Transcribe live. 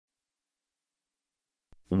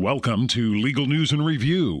Welcome to Legal News and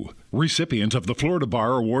Review, recipient of the Florida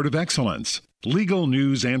Bar Award of Excellence. Legal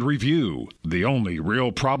News and Review, the only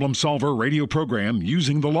real problem solver radio program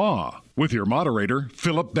using the law. With your moderator,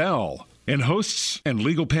 Philip Bell, and hosts and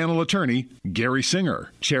legal panel attorney, Gary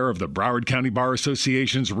Singer, chair of the Broward County Bar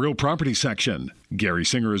Association's Real Property Section. Gary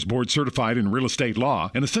Singer is board certified in real estate law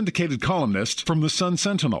and a syndicated columnist from the Sun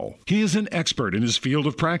Sentinel. He is an expert in his field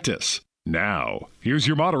of practice. Now, here's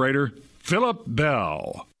your moderator, Philip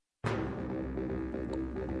Bell.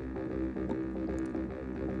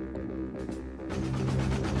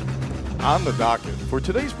 On the docket for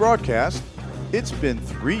today's broadcast, it's been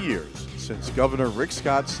 3 years since Governor Rick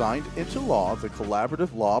Scott signed into law the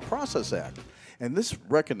Collaborative Law Process Act, and this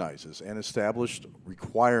recognizes and established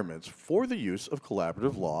requirements for the use of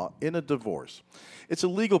collaborative law in a divorce. It's a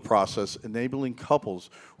legal process enabling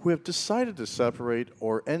couples who have decided to separate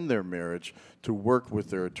or end their marriage to work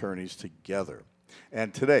with their attorneys together.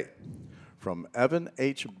 And today, from Evan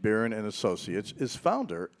H. Barron and Associates is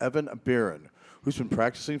founder Evan Barron, who's been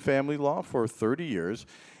practicing family law for 30 years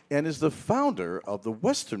and is the founder of the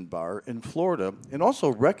Western Bar in Florida and also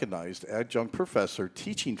recognized adjunct professor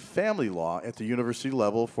teaching family law at the university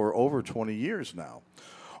level for over 20 years now.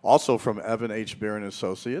 Also from Evan H. Barron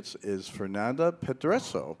Associates is Fernanda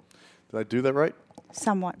Pedreso. Did I do that right?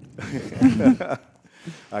 Somewhat.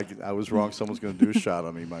 I was wrong. Someone's going to do a shot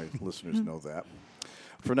on me. My listeners know that.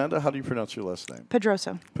 Fernanda, how do you pronounce your last name?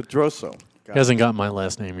 Pedroso. Pedroso. Hasn't got my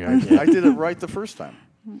last name yet. I did it right the first time.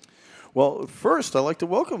 Well, first, I'd like to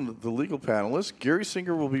welcome the legal panelists. Gary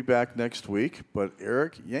Singer will be back next week, but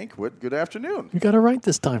Eric Yankwit, good afternoon. You got it right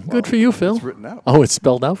this time. Good for you, Phil. It's written out. Oh, it's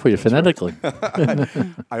spelled out for you phonetically. Right.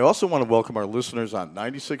 I also want to welcome our listeners on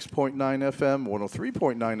 96.9 FM,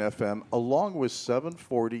 103.9 FM, along with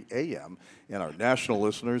 740 AM, and our national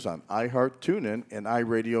listeners on iHeart, TuneIn, and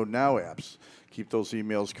iRadio Now apps. Keep those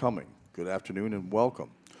emails coming. Good afternoon and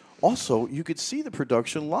welcome. Also, you could see the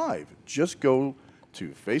production live. Just go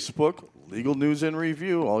to Facebook, Legal News and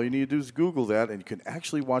Review. All you need to do is Google that, and you can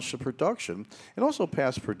actually watch the production and also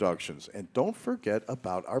past productions. And don't forget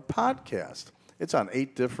about our podcast. It's on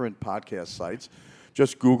 8 different podcast sites.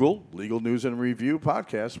 Just Google Legal News and Review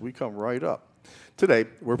podcast. We come right up. Today,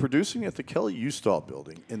 we're producing at the Kelly Ustall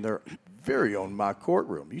building in their very own mock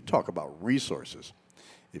courtroom. You talk about resources.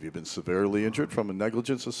 If you've been severely injured from a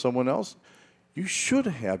negligence of someone else, you should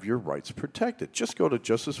have your rights protected. Just go to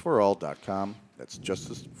justiceforall.com. That's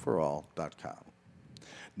justiceforall.com.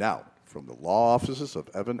 Now, from the law offices of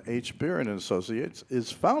Evan H. Barron and Associates is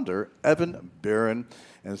founder Evan Barron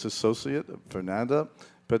and his associate Fernanda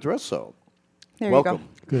Pedreso. Welcome. You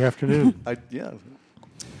go. Good afternoon.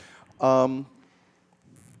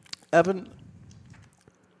 Evan,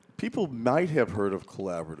 people might have heard of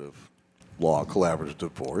collaborative law, collaborative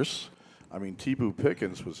divorce. I mean, T-Boo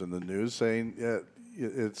Pickens was in the news saying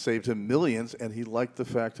it saved him millions, and he liked the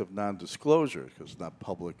fact of non-disclosure because it's not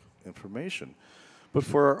public information. But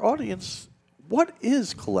for our audience, what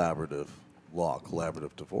is collaborative law,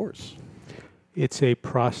 collaborative divorce? It's a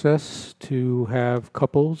process to have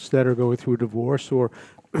couples that are going through a divorce, or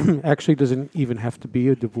actually doesn't even have to be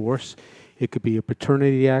a divorce. It could be a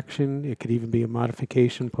paternity action. It could even be a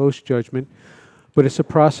modification post-judgment. But it's a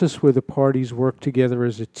process where the parties work together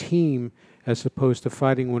as a team as opposed to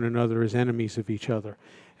fighting one another as enemies of each other.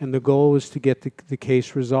 And the goal is to get the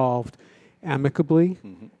case resolved amicably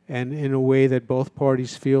and in a way that both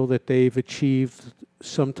parties feel that they've achieved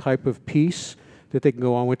some type of peace, that they can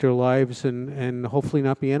go on with their lives and hopefully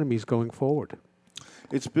not be enemies going forward.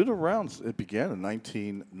 It's been around. It began in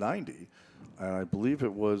 1990. And I believe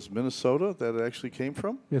it was Minnesota that it actually came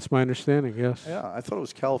from. That's my understanding, yes. Yeah, I thought it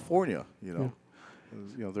was California, Yeah.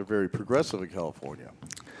 They're very progressive in California.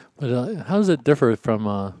 But how does it differ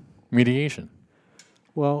from mediation?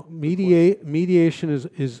 Well, mediation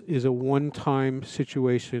is a one-time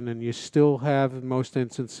situation, and you still have, in most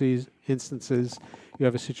instances, you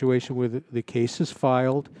have a situation where the case is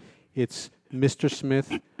filed. It's Mr.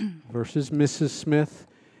 Smith versus Mrs. Smith,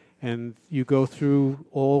 and you go through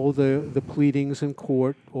all the pleadings in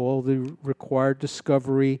court, all the required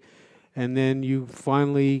discovery, and then you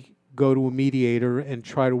finally go to a mediator and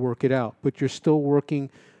try to work it out. But you're still working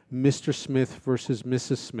Mr. Smith versus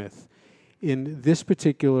Mrs. Smith. In this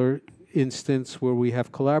particular instance where we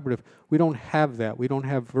have collaborative, we don't have that. We don't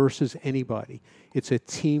have versus anybody. It's a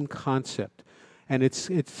team concept. And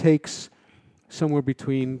it takes somewhere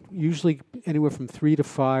between, usually anywhere from 3 to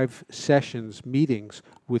 5 sessions, meetings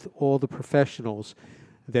with all the professionals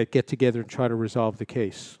that get together and try to resolve the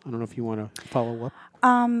case. I don't know if you want to follow up.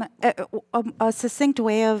 A succinct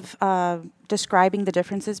way of describing the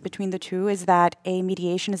differences between the two is that a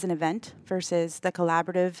mediation is an event versus the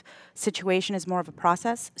collaborative situation is more of a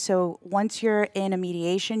process. So once you're in a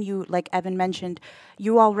mediation, you, like Evan mentioned,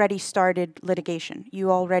 you already started litigation.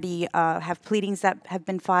 You already have pleadings that have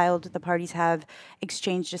been filed. The parties have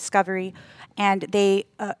exchanged discovery, and they,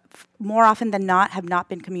 more often than not, have not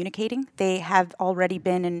been communicating. They have already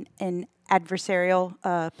been in an adversarial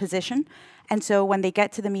position. And so when they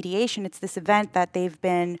get to the mediation, it's this event that they've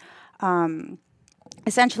been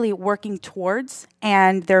essentially working towards,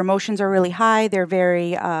 and their emotions are really high. They're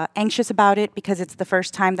very anxious about it because it's the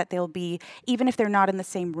first time that they'll be, even if they're not in the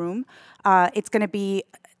same room, it's going to be,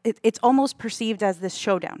 it's almost perceived as this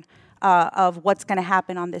showdown of what's going to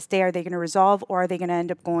happen on this day. Are they going to resolve, or are they going to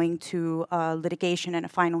end up going to litigation and a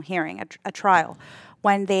final hearing, a trial?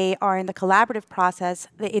 When they are in the collaborative process,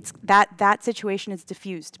 it's that situation is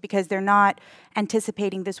diffused because they're not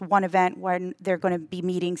anticipating this one event when they're going to be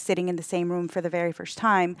meeting, sitting in the same room for the very first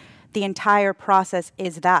time. The entire process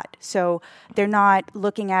is that. So they're not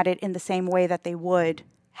looking at it in the same way that they would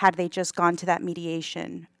had they just gone to that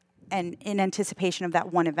mediation and in anticipation of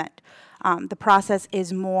that one event. The process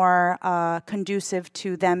is more conducive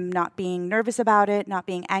to them not being nervous about it, not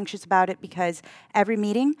being anxious about it, because every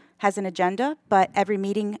meeting has an agenda, but every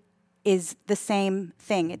meeting is the same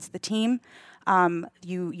thing. It's the team.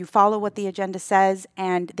 You follow what the agenda says,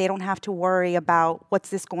 and they don't have to worry about what's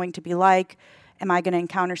this going to be like. Am I going to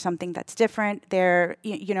encounter something that's different? They're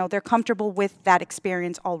comfortable with that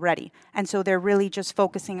experience already, and so they're really just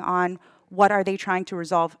focusing on what are they trying to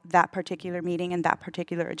resolve that particular meeting and that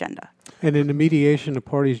particular agenda. And in the mediation, the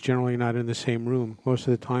party's generally not in the same room. Most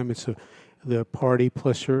of the time, it's the party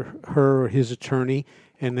plus her or his attorney,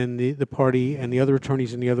 and then the party and the other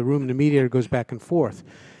attorneys in the other room, and the mediator goes back and forth.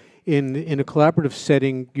 In a collaborative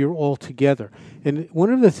setting, you're all together. And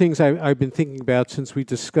one of the things I've been thinking about since we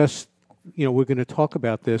discussed, we're going to talk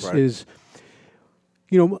about this, right, is,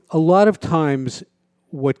 a lot of times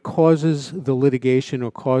what causes the litigation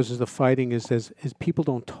or causes the fighting is people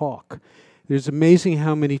don't talk. It's amazing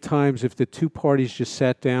how many times if the two parties just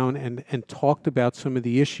sat down and talked about some of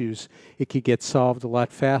the issues, it could get solved a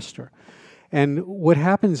lot faster. And what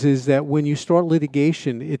happens is that when you start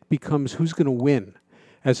litigation, it becomes who's going to win,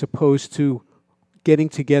 as opposed to getting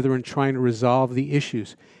together and trying to resolve the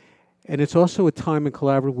issues. And it's also a time in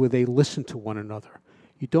collaborative where they listen to one another.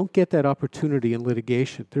 You don't get that opportunity in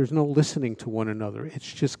litigation. There's no listening to one another.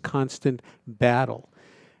 It's just constant battle.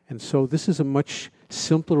 And so this is a much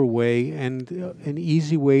simpler way and an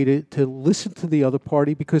easy way to listen to the other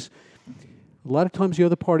party, because a lot of times the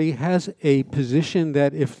other party has a position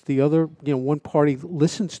that if the other, one party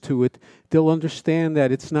listens to it, they'll understand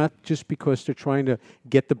that it's not just because they're trying to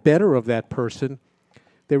get the better of that person.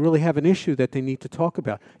 They really have an issue that they need to talk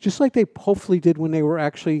about, just like they hopefully did when they were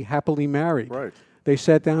actually happily married. Right. They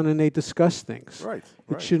sat down and they discussed things. Right.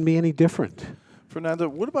 It shouldn't be any different. Fernanda,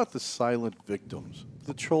 what about the silent victims,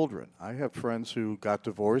 the children? I have friends who got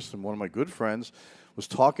divorced, and one of my good friends was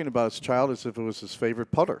talking about his child as if it was his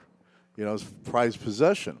favorite putter, his prized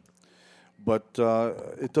possession. But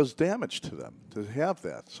it does damage to them to have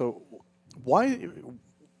that. So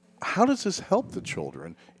how does this help the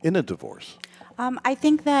children in a divorce? I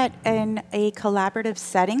think that in a collaborative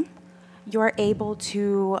setting, you're able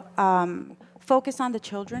to focus on the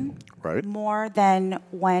children right, more than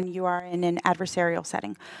when you are in an adversarial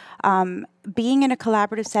setting. Being in a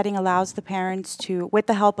collaborative setting allows the parents to, with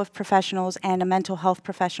the help of professionals and a mental health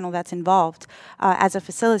professional that's involved as a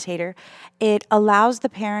facilitator, it allows the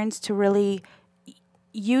parents to really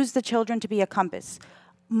use the children to be a compass.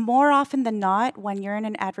 More often than not, when you're in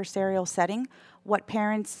an adversarial setting,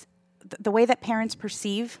 the way that parents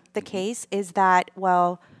perceive the case is that,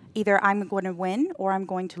 well, either I'm going to win or I'm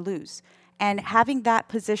going to lose. And having that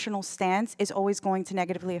positional stance is always going to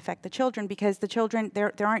negatively affect the children, because the children,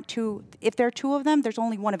 there aren't two. If there are two of them, there's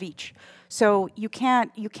only one of each. So you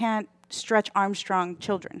can't stretch Armstrong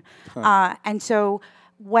children. And so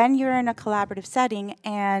when you're in a collaborative setting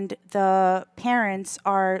and the parents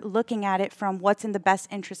are looking at it from what's in the best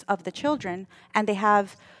interest of the children, and they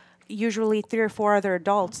have usually 3 or 4 other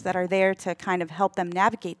adults that are there to kind of help them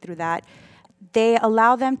navigate through that, they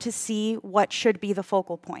allow them to see what should be the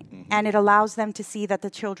focal point. Mm-hmm. And it allows them to see that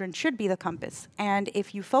the children should be the compass. And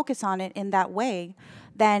if you focus on it in that way,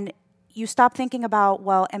 then you stop thinking about,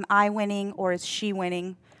 well, am I winning, or is she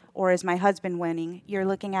winning, or is my husband winning? You're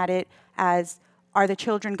looking at it as, are the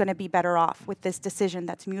children going to be better off with this decision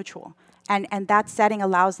that's mutual? And that setting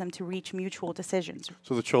allows them to reach mutual decisions.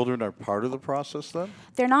 So the children are part of the process then?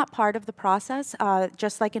 They're not part of the process.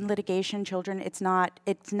 Just like in litigation, it's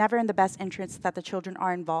never in the best interest that the children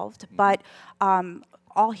are involved. Mm-hmm. But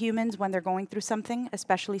all humans, when they're going through something,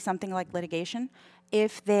 especially something like litigation,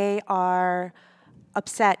 if they are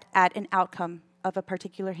upset at an outcome of a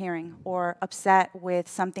particular hearing or upset with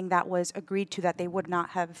something that was agreed to that they would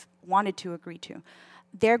not have wanted to agree to,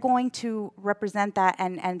 they're going to represent that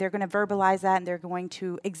and they're going to verbalize that and they're going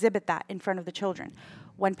to exhibit that in front of the children.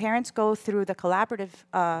 When parents go through the collaborative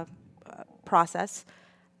process,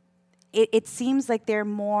 it seems like they're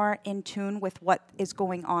more in tune with what is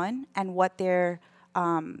going on and what they're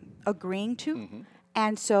agreeing to. Mm-hmm.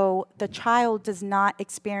 And so the child does not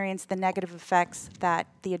experience the negative effects that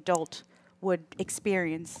the adult would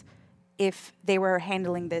experience if they were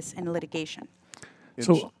handling this in litigation.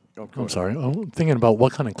 So, I'm sorry, I'm thinking about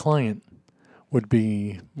what kind of client would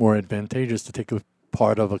be more advantageous to take a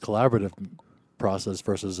part of a collaborative process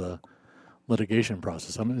versus a litigation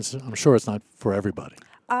process. I mean, I'm sure it's not for everybody.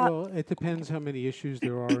 Well, it depends how many issues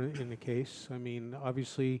there are in the case. I mean,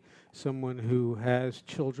 obviously, someone who has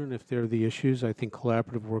children, if they're the issues, I think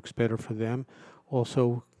collaborative works better for them.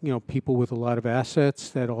 Also, people with a lot of assets,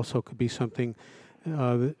 that also could be something,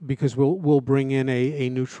 because we'll bring in a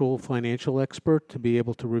neutral financial expert to be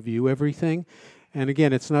able to review everything. And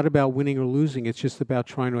again, it's not about winning or losing. It's just about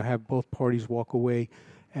trying to have both parties walk away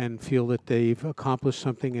and feel that they've accomplished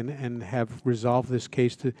something and have resolved this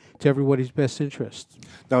case to everybody's best interest.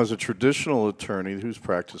 Now, as a traditional attorney who's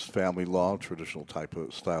practiced family law, traditional type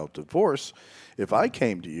of style of divorce, if I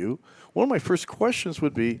came to you, one of my first questions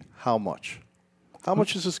would be, how much? How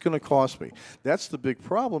much is this going to cost me? That's the big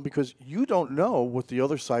problem because you don't know what the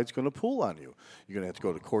other side's going to pull on you. You're going to have to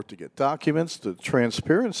go to court to get documents. The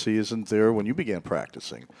transparency isn't there when you began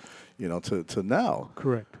practicing, to now.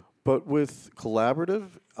 Correct. But with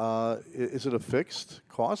collaborative, is it a fixed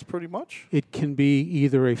cost pretty much? It can be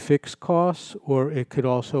either a fixed cost or it could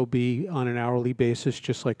also be on an hourly basis,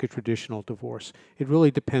 just like a traditional divorce. It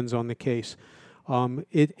really depends on the case.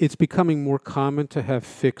 It's becoming more common to have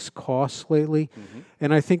fixed costs lately. Mm-hmm.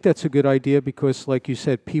 And I think that's a good idea because, like you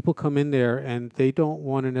said, people come in there and they don't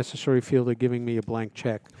want to necessarily feel they're giving me a blank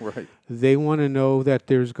check. Right. They want to know that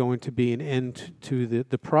there's going to be an end to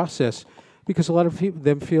the process. Because a lot of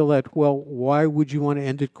them feel that, well, why would you want to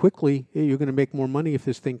end it quickly? You're going to make more money if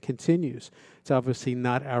this thing continues. It's obviously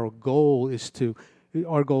not our goal.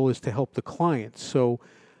 Our goal is to help the client. So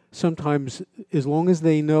sometimes, as long as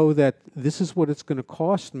they know that this is what it's going to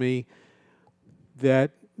cost me,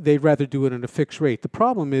 that they'd rather do it at a fixed rate. The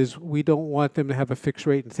problem is we don't want them to have a fixed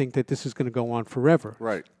rate and think that this is going to go on forever.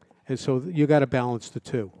 Right. And so you got to balance the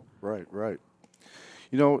two. Right.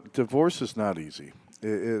 Divorce is not easy.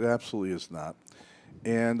 It absolutely is not.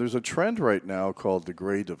 And there's a trend right now called the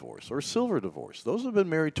gray divorce or silver divorce. Those have been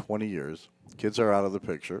married 20 years. Kids are out of the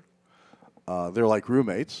picture. They're like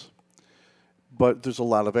roommates. But there's a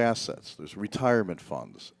lot of assets. There's retirement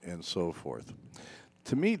funds and so forth.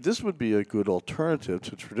 To me, this would be a good alternative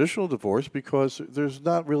to traditional divorce because there's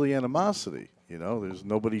not really animosity. There's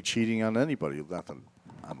nobody cheating on anybody. Nothing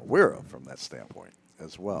I'm aware of from that standpoint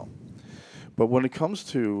as well. But when it comes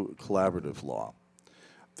to collaborative law,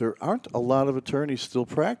 there aren't a lot of attorneys still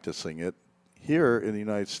practicing it here in the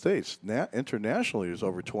United States. Internationally, there's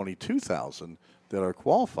over 22,000 that are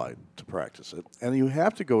qualified to practice it, and you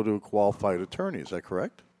have to go to a qualified attorney. Is that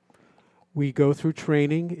correct? We go through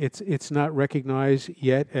training. It's not recognized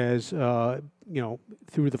yet as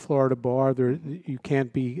through the Florida bar. You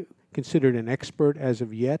can't be considered an expert as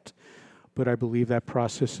of yet, but I believe that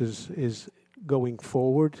process is going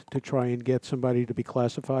forward to try and get somebody to be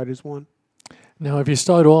classified as one. Now, if you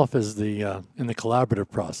start off as in the collaborative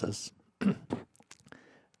process,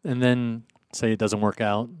 and then say it doesn't work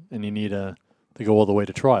out, and you need to go all the way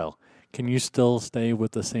to trial, can you still stay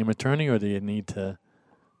with the same attorney, or do you need to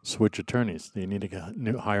switch attorneys? Do you need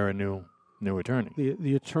to hire a new attorney?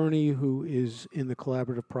 The attorney who is in the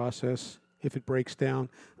collaborative process, if it breaks down,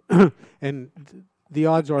 and the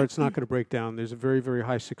odds are it's not going to break down. There's a very, very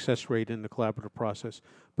high success rate in the collaborative process.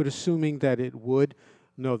 But assuming that it would,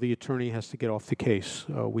 no, the attorney has to get off the case.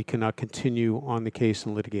 We cannot continue on the case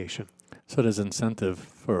in litigation. So there's incentive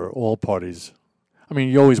for all parties. I mean,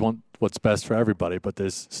 you always want what's best for everybody, but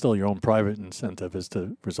there's still your own private incentive is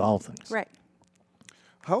to resolve things. Right.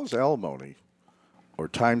 How is alimony or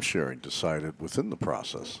time sharing decided within the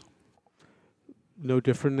process? No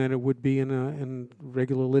different than it would be in a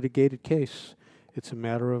regular litigated case. It's a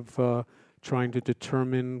matter of trying to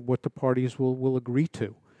determine what the parties will agree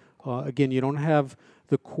to. Again, you don't have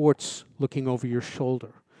the courts looking over your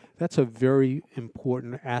shoulder. That's a very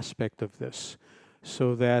important aspect of this,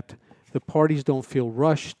 so that the parties don't feel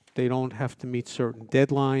rushed, they don't have to meet certain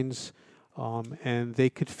deadlines, and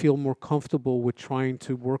they could feel more comfortable with trying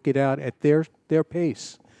to work it out at their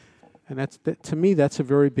pace. And to me, that's a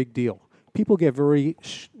very big deal. People get very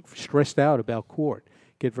stressed out about court,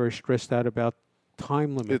 get very stressed out about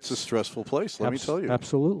time limits. It's a stressful place, let me tell you.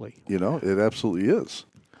 Absolutely. You know, it absolutely is.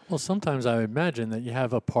 Well, sometimes I imagine that you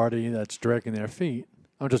have a party that's dragging their feet.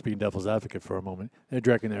 I'm just being devil's advocate for a moment. They're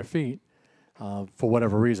dragging their feet for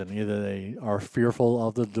whatever reason. Either they are fearful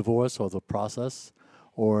of the divorce or the process,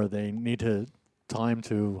 or they need time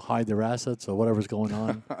to hide their assets or whatever's going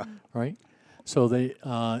on, right? So they,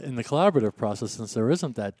 in the collaborative process, since there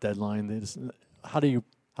isn't that deadline, how do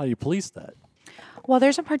you police that? Well,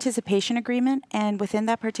 there's a participation agreement, and within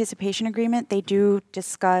that participation agreement, they do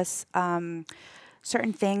discuss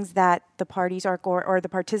certain things that the parties or the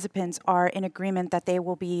participants are in agreement that they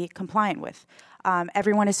will be compliant with.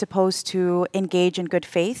 Everyone is supposed to engage in good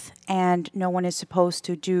faith, and no one is supposed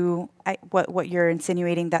to do what you're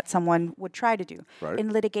insinuating that someone would try to do. Right.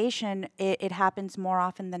 In litigation, it happens more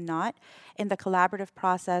often than not. In the collaborative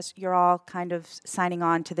process, you're all kind of signing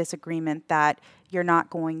on to this agreement that you're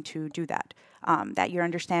not going to do that. That you're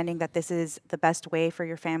understanding that this is the best way for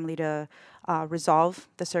your family to resolve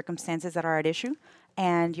the circumstances that are at issue,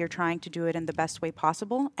 and you're trying to do it in the best way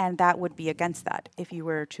possible, and that would be against that if you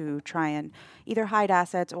were to try and either hide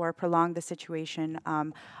assets or prolong the situation.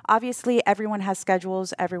 Obviously, everyone has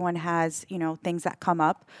schedules, everyone has, things that come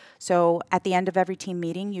up. So at the end of every team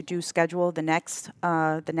meeting, you do schedule the next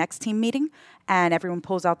team meeting, and everyone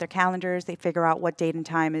pulls out their calendars, they figure out what date and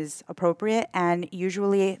time is appropriate, and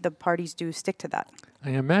usually the parties do stick to that.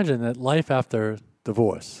 I imagine that life after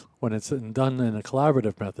divorce, when it's done in a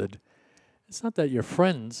collaborative method, it's not that you're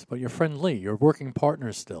friends, but you're friendly. You're working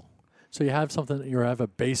partners still. So you have you have a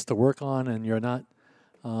base to work on, and you're not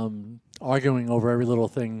arguing over every little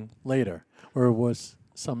thing later. Where it was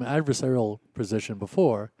some adversarial position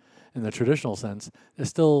before, in the traditional sense, they're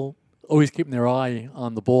still always keeping their eye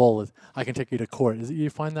on the ball. I can take you to court. You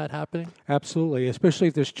find that happening? Absolutely, especially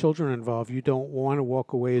if there's children involved. You don't want to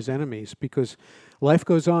walk away as enemies because life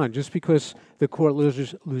goes on. Just because the court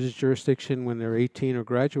loses jurisdiction when they're 18 or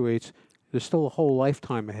graduates, there's still a whole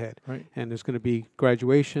lifetime ahead. Right. And there's going to be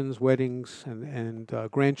graduations, weddings, and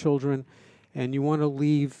grandchildren, and you want to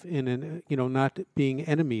leave not being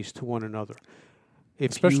enemies to one another.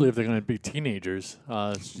 Especially if they're going to be teenagers.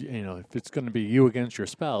 If it's going to be you against your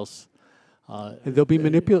spouse. They'll be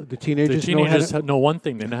manipulated. The teenagers know one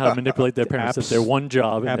thing. They know how to manipulate their parents. It's their one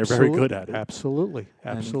job, and they're very good at it. Absolutely.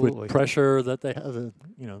 And with pressure that they have,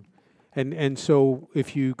 And so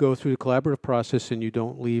if you go through the collaborative process and you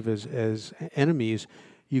don't leave as enemies,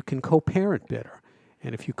 you can co-parent better.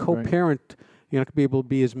 And if you co-parent, you're not going to be able to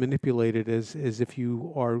be as manipulated as if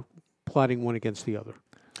you are plotting one against the other.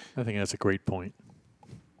 I think that's a great point.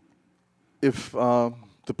 If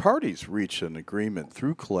the parties reach an agreement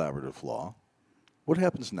through collaborative law, what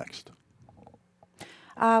happens next?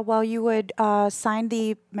 Well, you would sign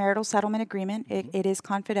the marital settlement agreement. It is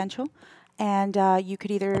confidential. And you could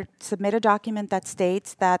either submit a document that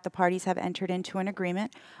states that the parties have entered into an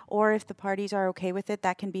agreement, or if the parties are okay with it,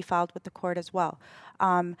 that can be filed with the court as well.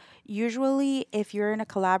 Usually, if you're in a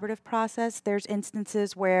collaborative process, there's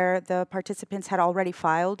instances where the participants had already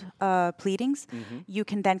filed pleadings. Mm-hmm. You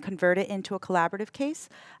can then convert it into a collaborative case.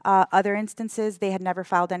 Other instances, they had never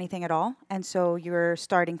filed anything at all, and so you're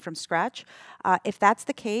starting from scratch. If that's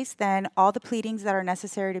the case, then all the pleadings that are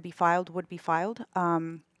necessary to be filed would be filed.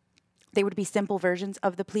 They would be simple versions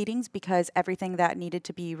of the pleadings because everything that needed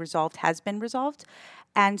to be resolved has been resolved.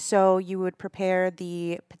 And so you would prepare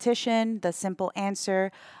the petition, the simple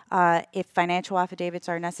answer. If financial affidavits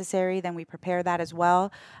are necessary, then we prepare that as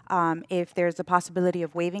well. If there's a possibility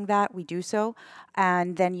of waiving that, we do so.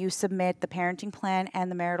 And then you submit the parenting plan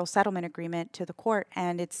and the marital settlement agreement to the court,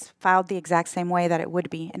 and it's filed the exact same way that it would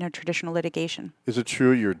be in a traditional litigation. Is it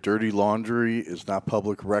true your dirty laundry is not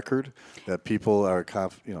public record? That people are,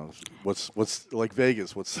 what's like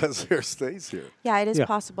Vegas, what says here stays here? Yeah, it is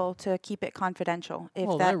possible to keep it confidential.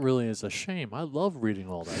 That really is a shame. I love reading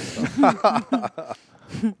all that stuff.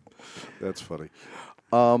 That's funny.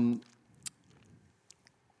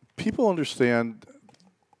 People understand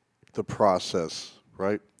the process,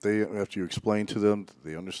 right? After you explain to them,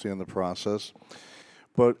 they understand the process.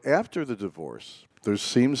 But after the divorce, there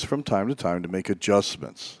seems from time to time to make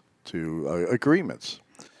adjustments to agreements.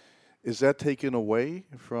 Is that taken away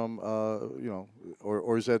from,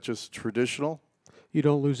 or is that just traditional? You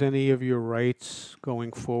don't lose any of your rights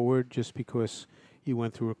going forward just because you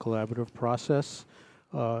went through a collaborative process.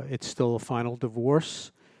 It's still a final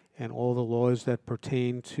divorce, and all the laws that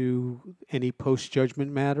pertain to any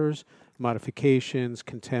post-judgment matters, modifications,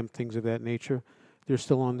 contempt, things of that nature, they're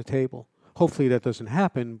still on the table. Hopefully that doesn't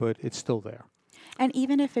happen, but it's still there. And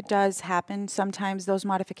even if it does happen, sometimes those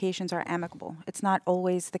modifications are amicable. It's not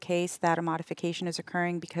always the case that a modification is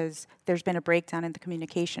occurring because there's been a breakdown in the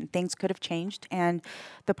communication. Things could have changed, and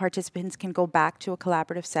the participants can go back to a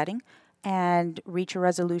collaborative setting and reach a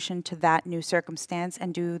resolution to that new circumstance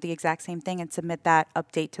and do the exact same thing and submit that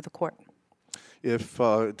update to the court. If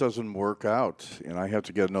it doesn't work out and I have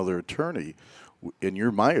to get another attorney, and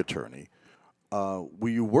you're my attorney, will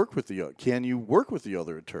you work with can you work with the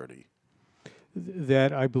other attorney?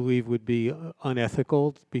 That I believe would be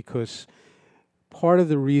unethical, because part of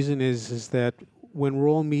the reason is that when we're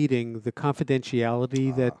all meeting, the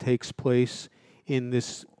confidentiality that takes place in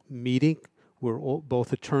this meeting, we're all,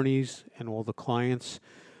 both attorneys and all the clients.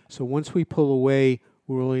 So once we pull away,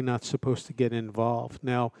 we're really not supposed to get involved.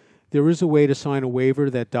 Now, there is a way to sign a waiver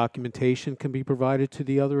that documentation can be provided to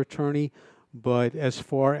the other attorney, but as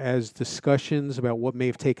far as discussions about what may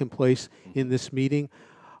have taken place in this meeting,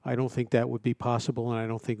 I don't think that would be possible, and I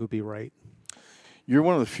don't think it would be right. You're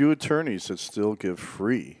one of the few attorneys that still give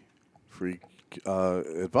free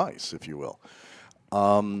advice, if you will.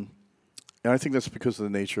 And I think that's because of the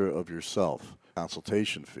nature of yourself,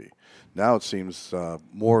 consultation fee. Now it seems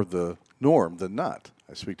more the norm than not.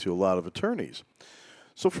 I speak to a lot of attorneys.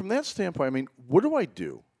 So from that standpoint, I mean, what do I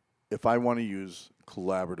do if I want to use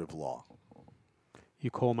collaborative law? You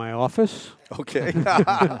call my office. Okay.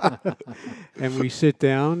 And we sit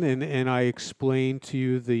down and I explain to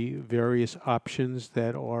you the various options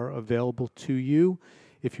that are available to you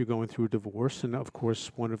if you're going through a divorce. And of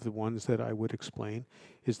course, one of the ones that I would explain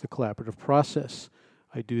is the collaborative process.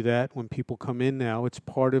 I do that when people come in now. It's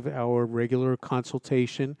part of our regular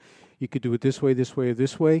consultation. You could do it this way, this way, or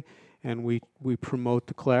this way. And we promote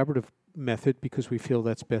the collaborative method because we feel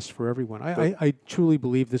that's best for everyone. I truly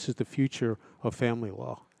believe this is the future of family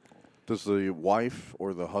law. Does the wife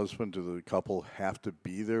or the husband, do the couple have to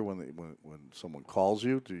be there when someone calls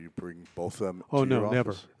you? Do you bring both of them to your office?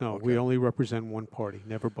 Never. No, Okay. we only represent one party,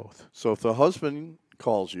 never both. So if the husband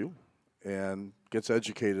calls you and gets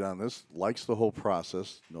educated on this, likes the whole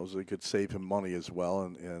process, knows that it could save him money as well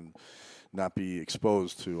and not be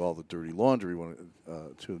exposed to all the dirty laundry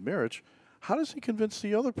to the marriage, how does he convince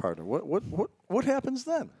the other partner? What happens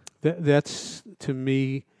then? That's, to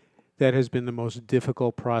me, that has been the most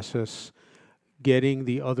difficult process, getting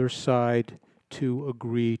the other side to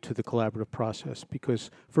agree to the collaborative process. Because,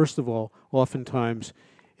 first of all, oftentimes,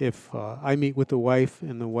 if I meet with the wife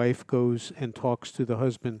and the wife goes and talks to the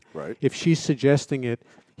husband, Right. if she's suggesting it,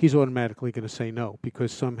 he's automatically going to say no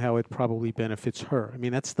because somehow it probably benefits her. I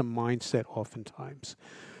mean, that's the mindset oftentimes.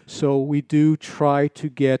 So we do try to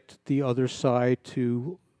get the other side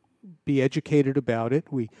to be educated about it.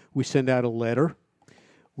 We send out a letter.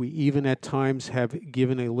 We even at times have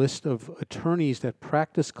given a list of attorneys that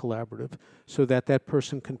practice collaborative so that that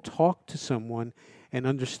person can talk to someone and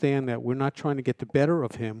understand that we're not trying to get the better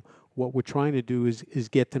of him. What we're trying to do is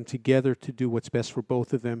get them together to do what's best for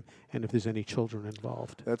both of them, and if there's any children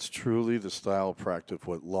involved. That's truly the style of practice of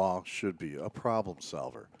what law should be, a problem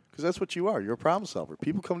solver. Because that's what you are. You're a problem solver.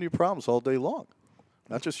 People come to your problems all day long,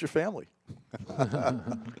 not just your family.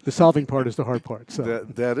 The solving part is the hard part. So.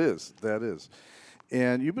 That is.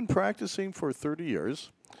 And you've been practicing for 30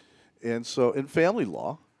 years. And so in family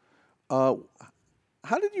law, how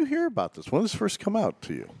did you hear about this? When did this first come out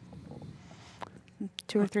to you?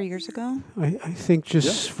 2 or 3 years ago. I think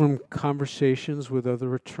just from conversations with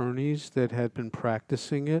other attorneys that had been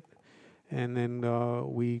practicing it, and then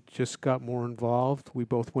we just got more involved. We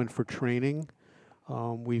both went for training.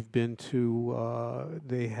 We've been to,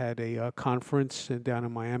 they had a conference down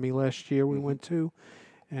in Miami last year we went to,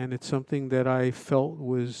 and it's something that I felt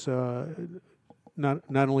was not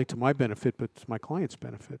only to my benefit, but to my client's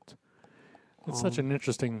benefit. It's such an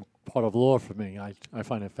interesting part of law for me. I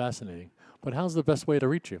find it fascinating. But how's the best way to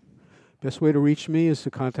reach you? Best way to reach me is to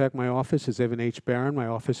contact my office. It's Evan H. Barron. My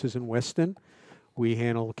office is in Weston. We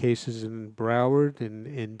handle cases in Broward,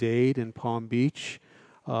 in Dade, and Palm Beach.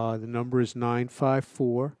 The number is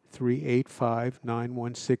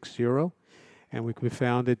 954-385-9160. And we can be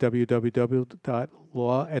found at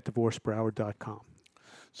www.law@divorcebroward.com.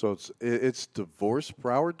 So it's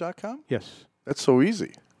divorcebroward.com? Yes. That's so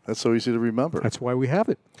easy. That's so easy to remember. That's why we have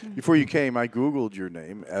it. Before you came, I Googled your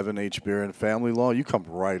name, Evan H. Barron, Family Law. You come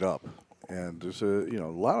right up. And there's a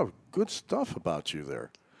lot of good stuff about you there.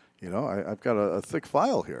 I've got a thick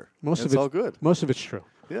file here. It's all good. Most of it's true.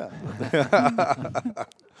 Yeah.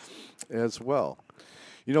 As well.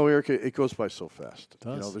 You know, Eric, it goes by so fast. It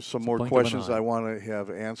does. There's some It's a more blink of an questions eye. I want to have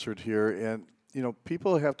answered here. And,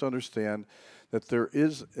 people have to understand that there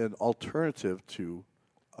is an alternative to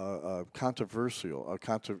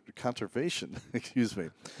conservation, excuse me.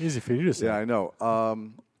 Easy for you to say. Yeah, I know.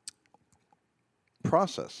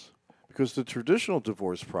 Process. Because the traditional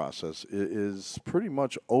divorce process is pretty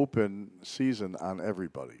much open season on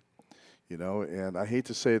everybody. And I hate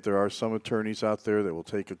to say it, there are some attorneys out there that will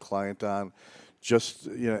take a client on just,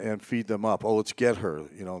 and feed them up. Oh, let's get her,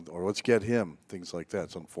 or let's get him, things like that.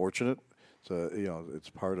 It's unfortunate. It's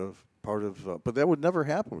part of, but that would never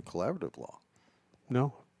happen with collaborative law.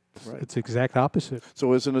 No, Right. it's exact opposite.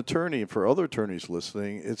 So as an attorney, for other attorneys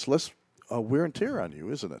listening, it's less wear and tear on you,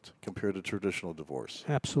 isn't it, compared to traditional divorce?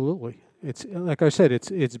 Absolutely. It's like I said,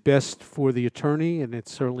 it's best for the attorney, and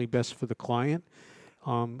it's certainly best for the client.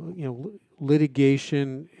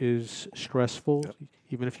 Litigation is stressful. Yep.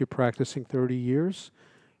 Even if you're practicing 30 years,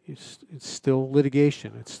 it's still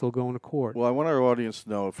litigation. It's still going to court. Well, I want our audience to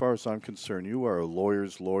know, as far as I'm concerned, you are a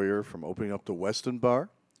lawyer's lawyer from opening up the Weston Bar,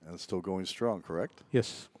 and it's still going strong, correct?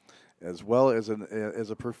 Yes. As well as as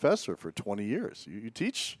a professor for 20 years. You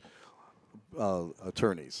teach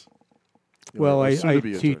attorneys. Well, or I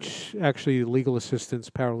soon-to-be teach actually the legal assistance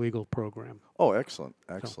paralegal program. Oh, excellent,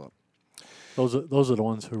 excellent. Those are the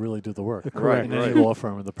ones who really do the work. Correct. In any law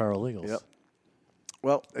firm, are the paralegals. Yep.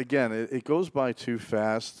 Well, again, it goes by too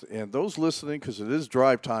fast. And those listening, because it is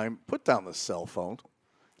drive time, put down the cell phone.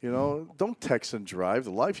 Don't text and drive.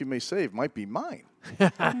 The life you may save might be mine.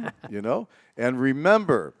 And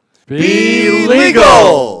remember, Be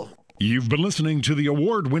legal! You've been listening to the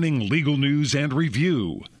award-winning Legal News and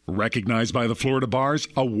Review, recognized by the Florida Bar's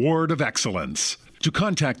Award of Excellence. To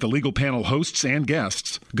contact the legal panel hosts and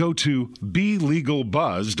guests, go to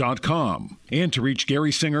BeLegalBuzz.com. And to reach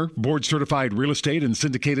Gary Singer, board-certified real estate and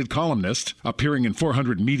syndicated columnist, appearing in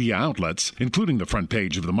 400 media outlets, including the front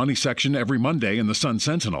page of the Money section every Monday in the Sun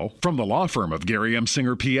Sentinel, from the law firm of Gary M.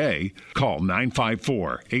 Singer, PA, call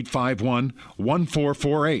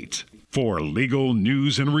 954-851-1448. For Legal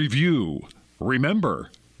News and Review,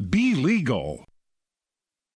 remember, be legal.